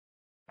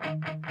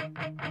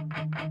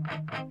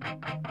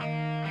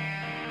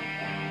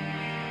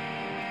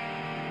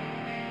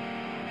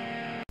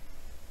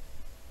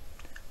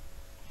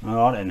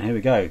Alright then, here we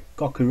go.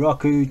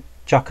 Gokuraku,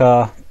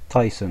 Chuka,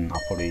 Taisen. I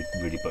probably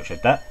really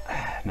butchered that.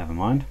 Never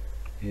mind.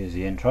 Here's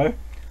the intro.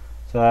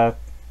 It's a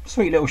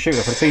sweet little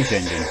shooter for the PC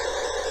Engine.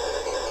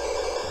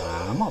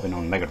 I might have been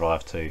on Mega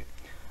Drive too.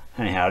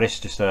 Anyhow, this is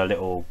just a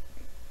little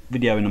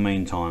video in the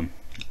meantime.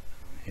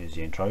 Here's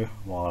the intro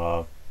while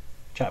I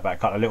chat about a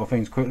couple of little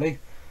things quickly.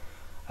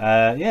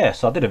 Yeah,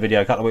 so I did a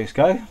video a couple of weeks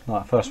ago,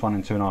 like first one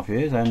in 2.5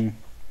 years, and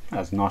that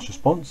was a nice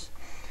response.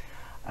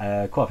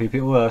 Quite a few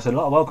people said,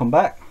 welcome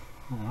back.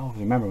 I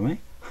remember me.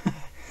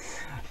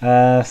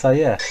 So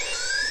yeah,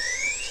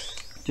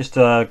 just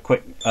a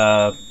quick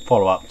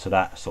follow up to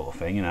that sort of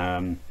thing, you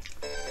know,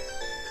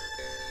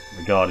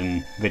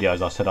 regarding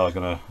videos I said I was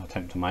going to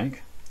attempt to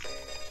make.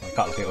 So a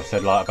couple of people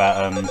said like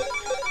about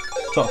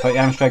top 30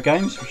 Amstrad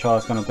games, which I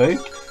was going to do.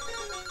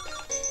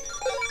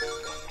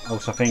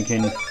 Also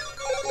thinking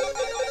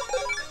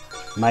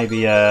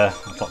maybe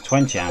top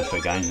 20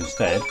 Amstrad games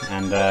instead,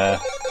 and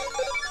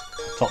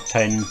top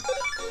 10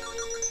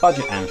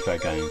 budget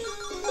Amstrad games.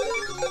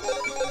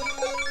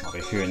 Might be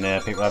a few in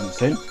there people haven't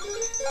seen,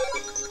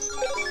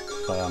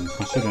 so I'm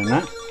considering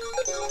that.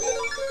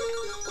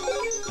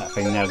 That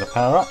thing there's a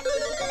power up.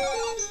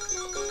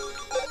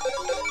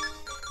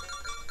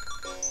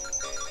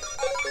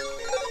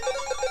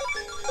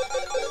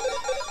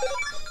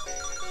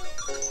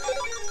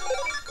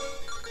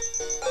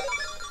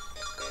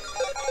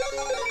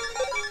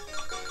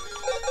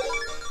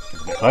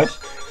 A bit close.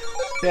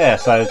 Yeah,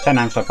 so 10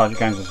 Amstrad budget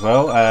games as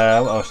well. What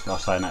else did I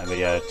say in that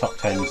video? Top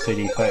 10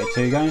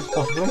 CD32 games,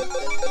 possibly.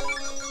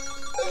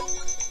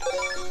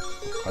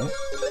 Okay.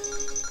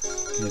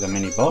 Here's a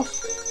mini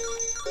boss.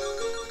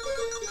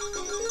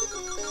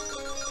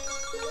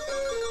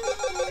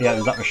 He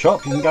opens up a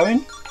shop you can go in.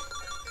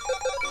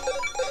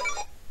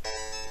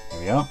 Here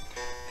we are.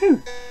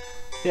 Whew.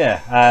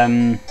 Yeah,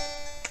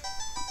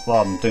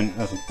 well, I'm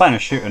playing a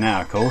shooter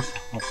now, of course.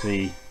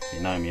 Obviously, you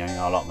know me,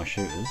 I like my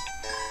shooters.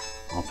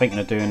 I'm thinking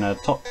of doing a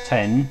top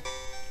 10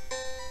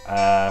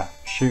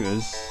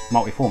 shooters,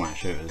 multi-format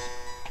shooters.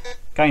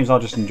 Games I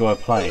just enjoy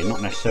playing,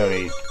 not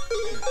necessarily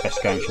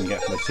best games you can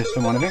get for the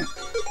system or anything.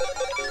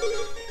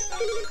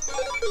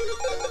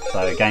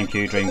 So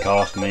GameCube,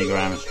 Dreamcast, Amiga,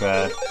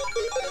 Amstrad,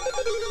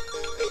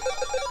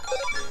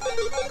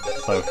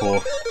 so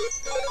forth.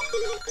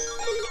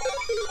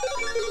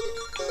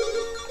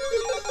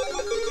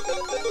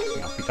 I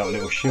think I picked up a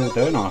little shield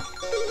there, didn't I?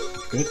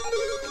 That's good.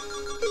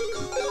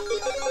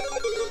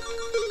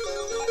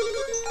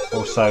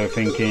 Also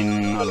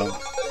thinking,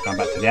 going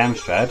back to the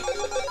Amstrad,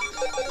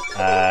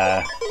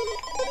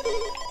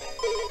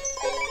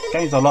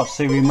 games I'd like to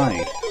see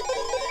remade.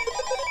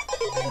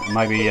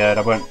 Maybe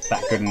they weren't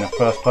that good in the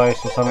first place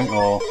or something,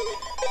 or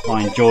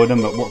I enjoyed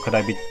them, but what could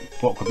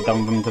be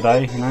done with them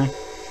today, you know?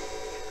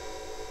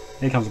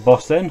 Here comes the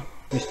boss then.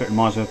 This bit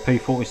reminds me of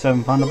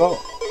P47 Thunderbolt.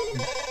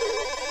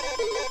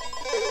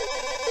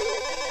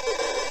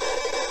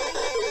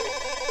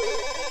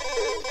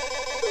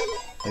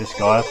 This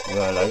guy,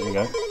 there we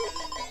go.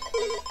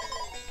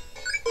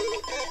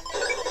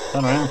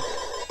 Turn around.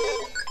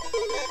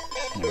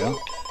 There we are.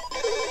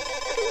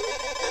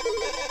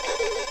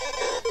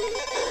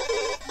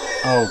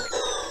 Oh.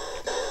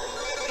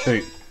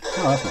 Shoot.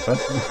 Oh, that's not fair.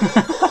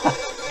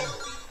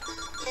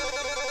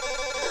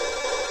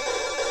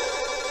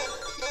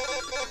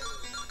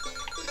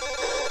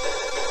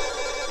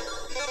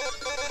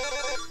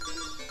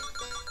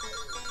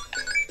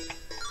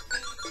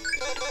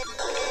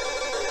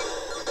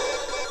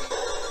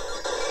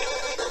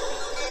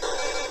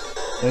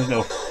 Those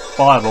little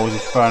fireballs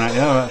he's throwing at you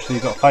have actually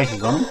got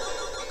faces on them.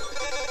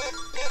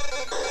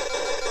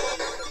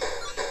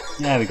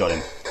 Yeah, we got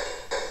him.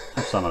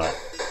 Have some of that.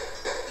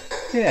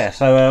 Yeah,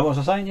 so what was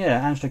I saying? Yeah,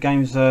 Amstrad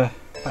games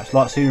perhaps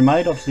like to see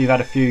remade. Obviously you've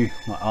had a few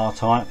like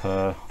R-Type,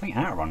 I think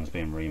Outrun's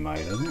being remade,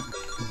 isn't it?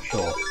 I'm not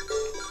sure.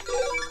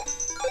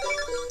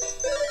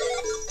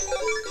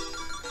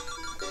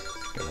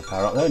 Get the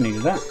power up there,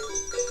 needed that.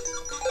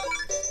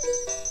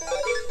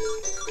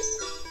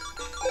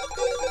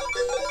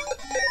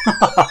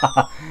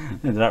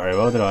 Didn't do that very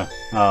well, did I?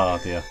 Oh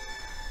dear.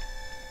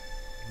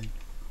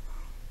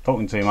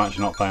 Talking too much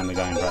and not playing the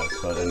game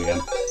perhaps, but then again.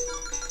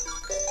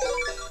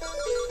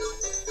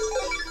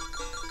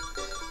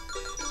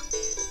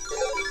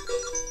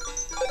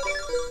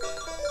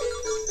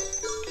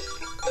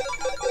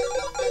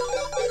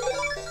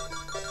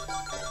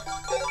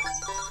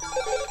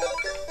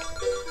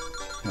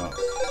 Oh,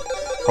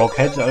 frog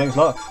heads that looks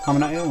like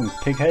coming at you, and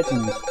pig heads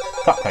and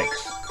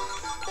cupcakes.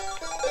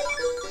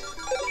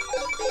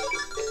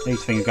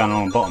 These things going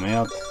on the bottom here,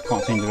 I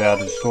can't seem to be able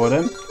to destroy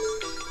them.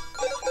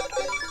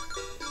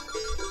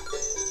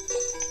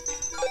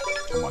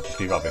 That might just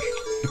be rubbish.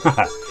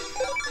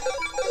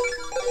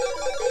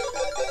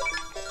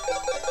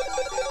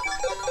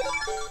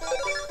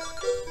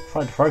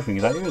 Afraid to throw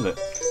things at you, is it?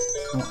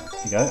 Oh,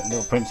 there you go,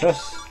 little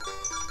princess.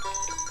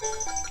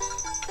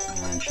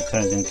 And she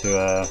turns into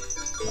a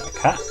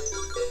cat.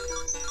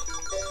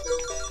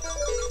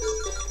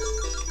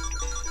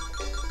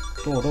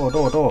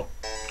 Door.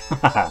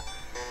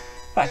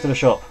 Back to the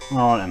shop.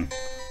 Alright then.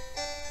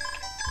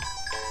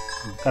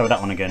 I'll go with that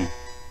one again.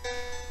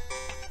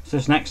 So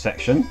this next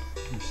section,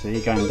 you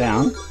see going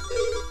down,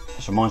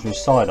 this reminds me of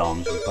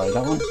Sidearms. We played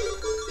that one.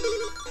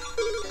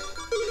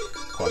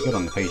 Quite good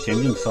on the PC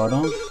Engine,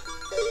 Sidearms.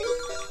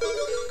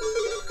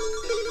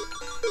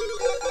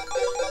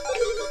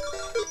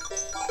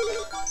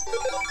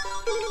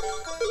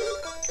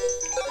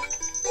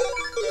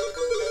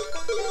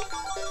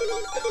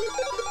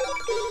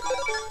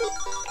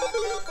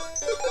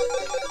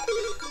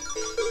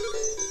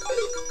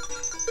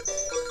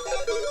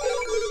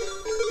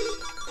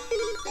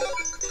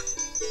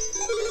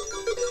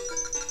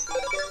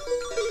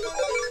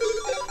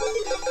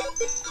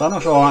 So I'm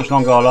not sure how much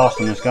longer I'll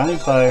last on this game,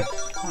 so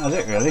that's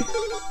it really.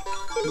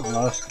 Not a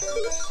lot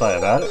to say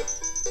about it.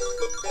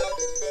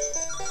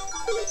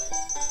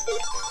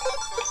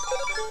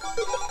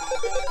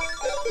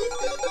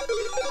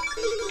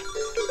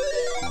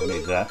 I'll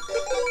leave that.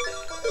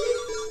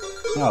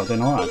 Oh, I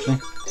didn't alright actually.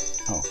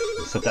 Oh,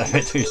 I said that a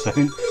bit too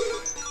soon.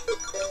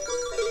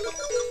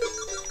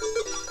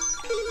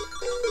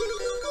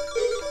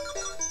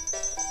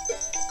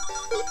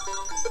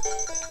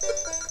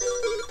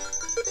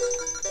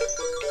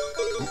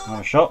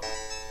 Another shot.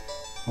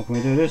 What can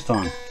we do this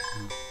time?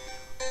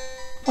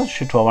 I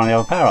should try one of the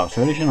other power-ups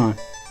really, shouldn't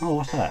I? Oh,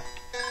 what's that?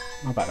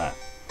 How about that?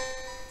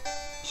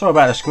 Sorry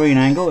about the screen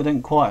angle, it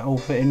didn't quite all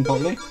fit in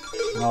properly.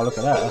 Oh, look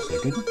at that, that's a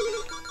good one.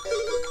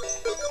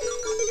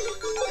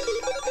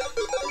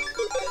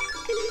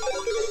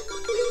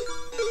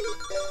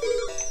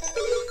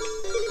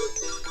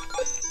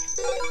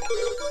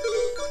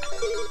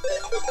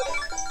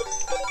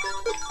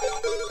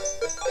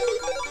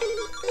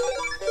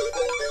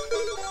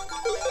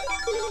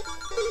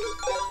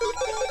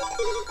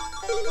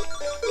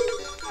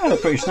 Yeah,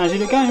 pretty snazzy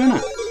the game, isn't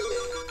it?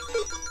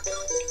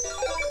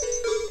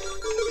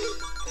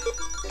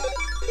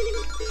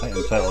 Take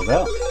them turtles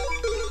out.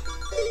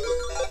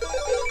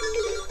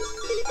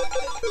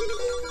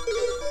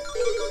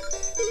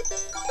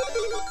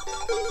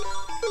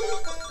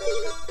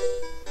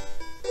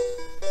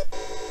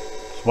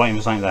 Just waiting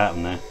for something to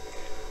happen there.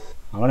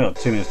 I've only got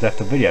 2 minutes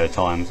left of video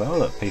time, so oh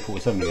look,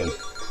 P47 again.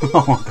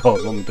 Oh my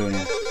god, what am I doing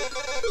here?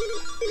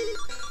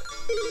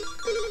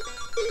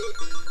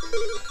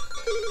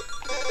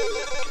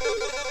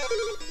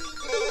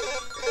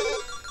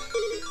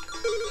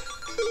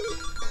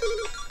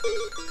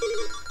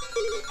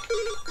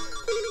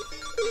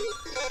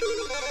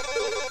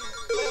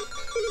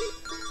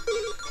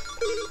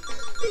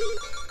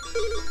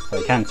 So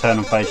you can turn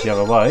and face the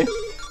other way.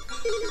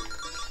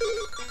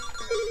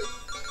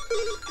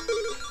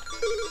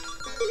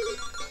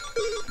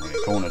 We'll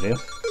get cornered here.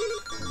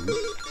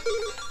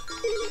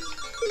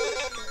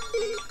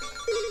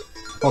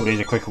 Probably is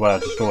a quicker way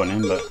of destroying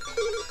him, but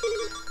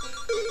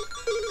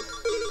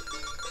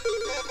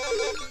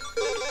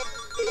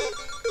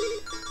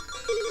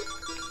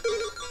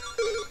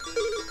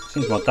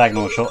seems my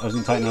diagonal shot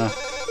isn't having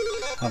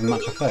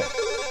much effect.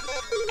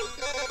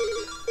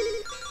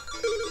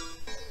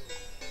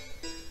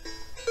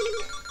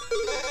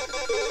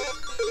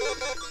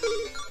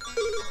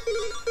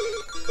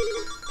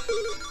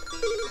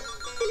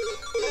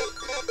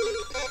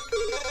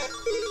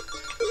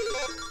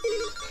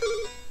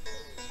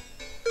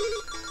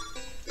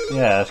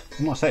 Yeah,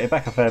 I might set it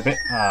back a fair bit.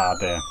 Ah,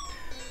 dear.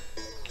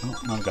 Oh,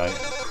 no go.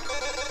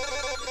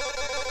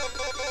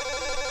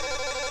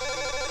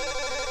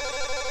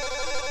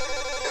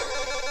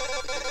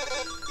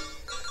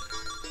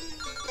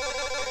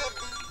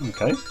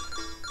 Okay.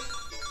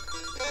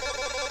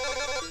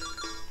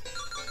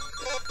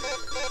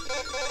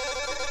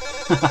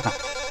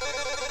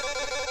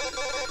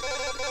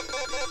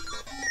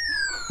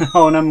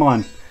 Oh, never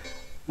mind.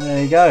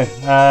 There you go.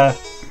 That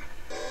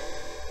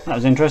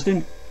was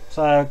interesting.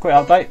 So, quick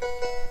update.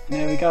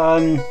 There we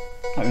go.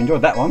 Hope you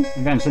enjoyed that one. If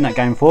you haven't seen that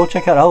game before,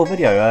 check out the whole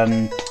video.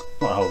 Not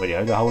the whole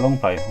video, the whole long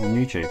play on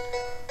YouTube.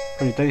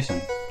 Pretty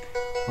decent.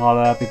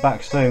 I'll be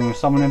back soon with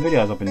some of the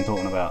videos I've been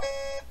talking about.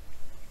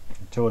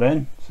 Until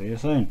then, see you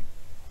soon.